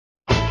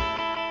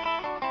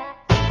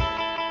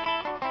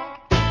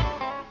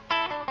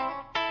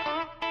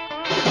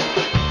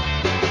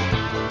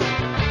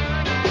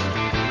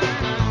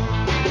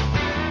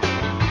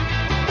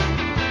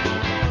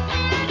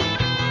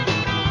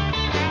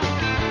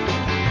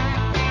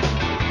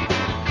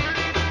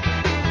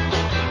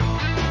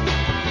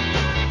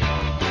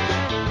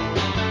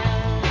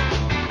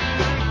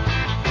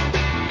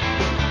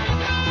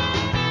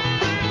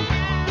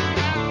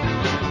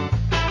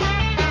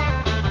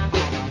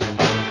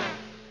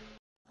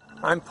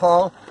I'm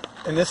Paul,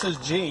 and this is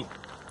G.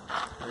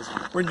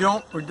 We're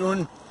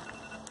doing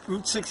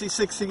Route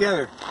 66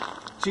 together.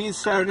 G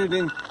started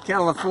in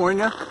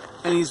California,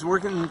 and he's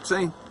working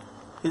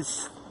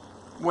his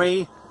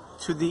way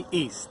to the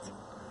east.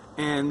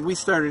 And we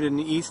started in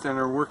the east and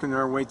are working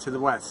our way to the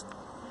west.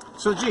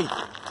 So G,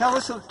 tell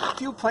us a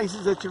few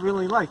places that you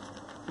really like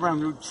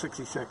around Route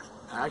 66.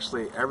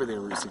 Actually, everything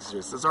on Route 66.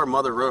 This is our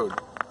mother road.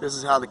 This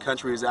is how the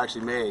country is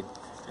actually made.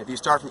 If you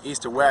start from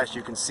east to west,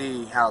 you can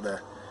see how the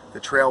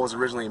trail was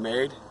originally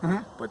made.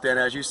 But then,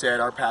 as you said,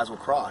 our paths will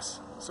cross.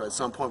 So at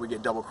some point we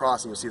get double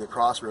crossed, and you'll see the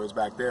crossroads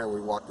back there where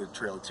we walk the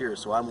Trail of Tears.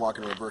 So I'm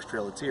walking a reverse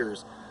Trail of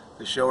Tears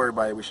to show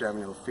everybody we should have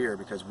no fear,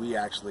 because we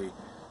actually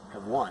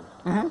have won.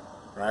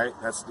 Right?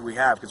 That's what we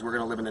have, because we're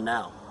going to live in the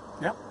now.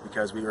 Yep.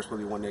 Because we were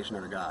supposed to be one nation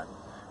under God.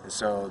 And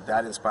so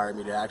that inspired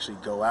me to actually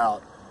go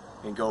out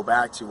and go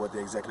back to what the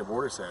executive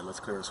order said: let's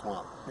clear the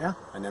swamp. Yeah.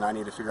 And then I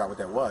need to figure out what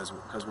that was,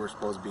 because we're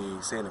supposed to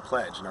be saying a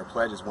pledge, and our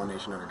pledge is one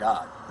nation under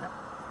God. Yep.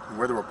 And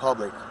we're the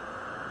republic,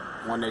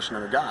 one nation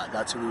under God.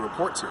 That's who we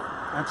report to.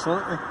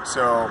 Absolutely.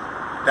 So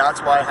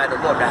that's why I had to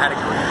look. I had to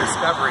go to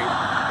Discovery,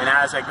 and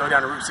as I go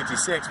down to Route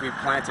 66, we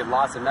planted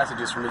lots of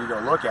messages for me to go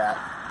look at,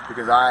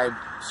 because I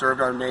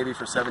served our Navy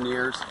for 7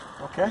 years.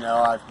 Okay. You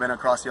know, I've been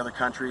across the other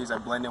countries. I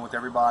blend in with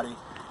everybody.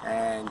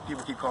 And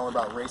people keep calling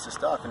about racist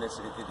stuff, and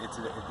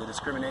the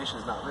discrimination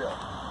is not real.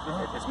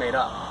 It's made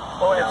up.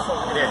 Oh,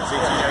 absolutely. It is. You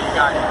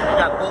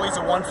got bullies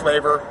of one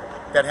flavor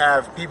that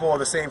have people of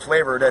the same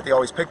flavor that they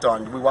always picked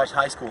on. We watched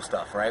high school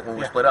stuff, right, when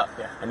we split up.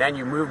 Yeah. And then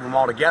you move them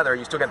all together,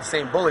 you still got the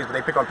same bullies, but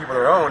they pick on people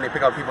of their own, they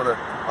pick on people of the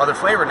other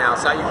flavor now,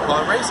 so now you can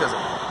call it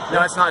racism.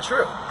 No, it's not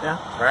true. Yeah.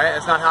 Right?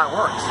 That's not how it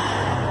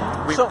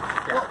works.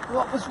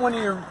 What was one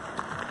of your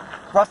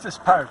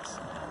roughest parts?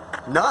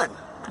 None.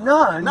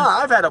 None? No,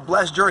 I've had a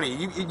blessed journey.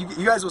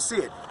 You guys will see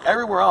it.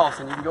 Everywhere else,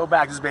 and you can go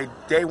back, this has been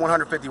day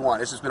 151.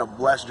 It's just been a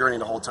blessed journey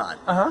the whole time.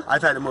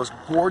 I've had the most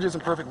gorgeous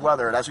and perfect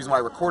weather, and that's the reason why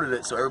I recorded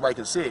it, so everybody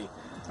can see.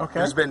 Okay.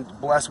 There's been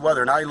blessed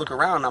weather. Now you look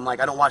around, and I'm like,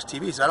 I don't watch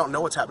TV, so I don't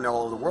know what's happening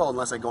all over the world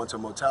unless I go into a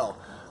motel,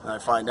 and I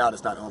find out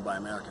it's not owned by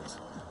Americans.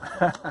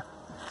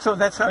 So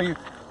that's how you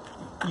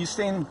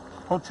stay in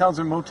hotels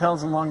or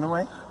motels along the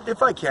way?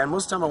 If I can.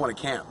 Most of the time I want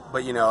to camp,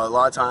 but you know, a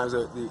lot of times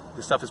the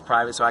stuff is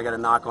private, so I got to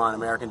knock on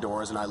American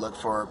doors, and I look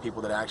for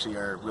people that actually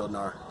are wielding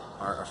our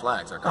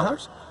flags, our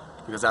colors,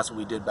 because that's what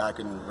we did back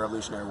in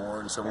Revolutionary War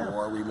and Civil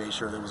War. We made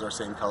sure that it was our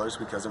same colors,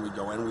 because then we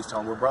go in and we tell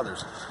them we're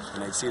brothers,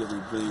 and they'd see that we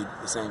bleed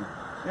the same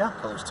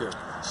colors too.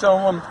 So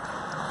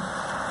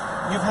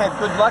you've had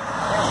good luck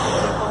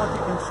asking people if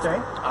you can stay?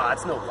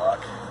 It's no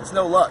luck. It's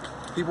no luck.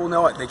 People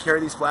know it. They carry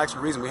these flags for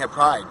a reason. We have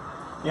pride.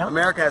 Yeah.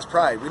 America has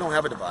pride. We don't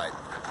have a divide.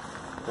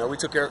 You know, we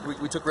took rid of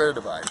the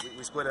divide.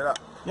 We split it up.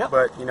 Yep.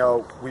 But you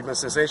know, we've been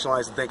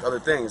sensationalized to think other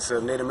things. So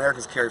Native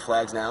Americans carry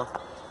flags now,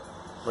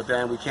 but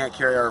then we can't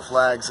carry our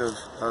flags of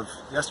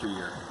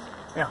yesteryear.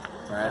 Yeah.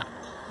 Right.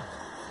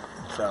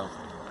 So.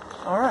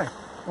 All right.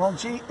 Well,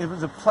 G, it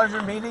was a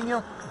pleasure meeting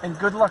you, and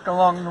good luck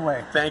along the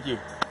way. Thank you.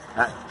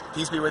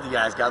 Peace be with you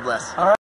guys. God bless. All right.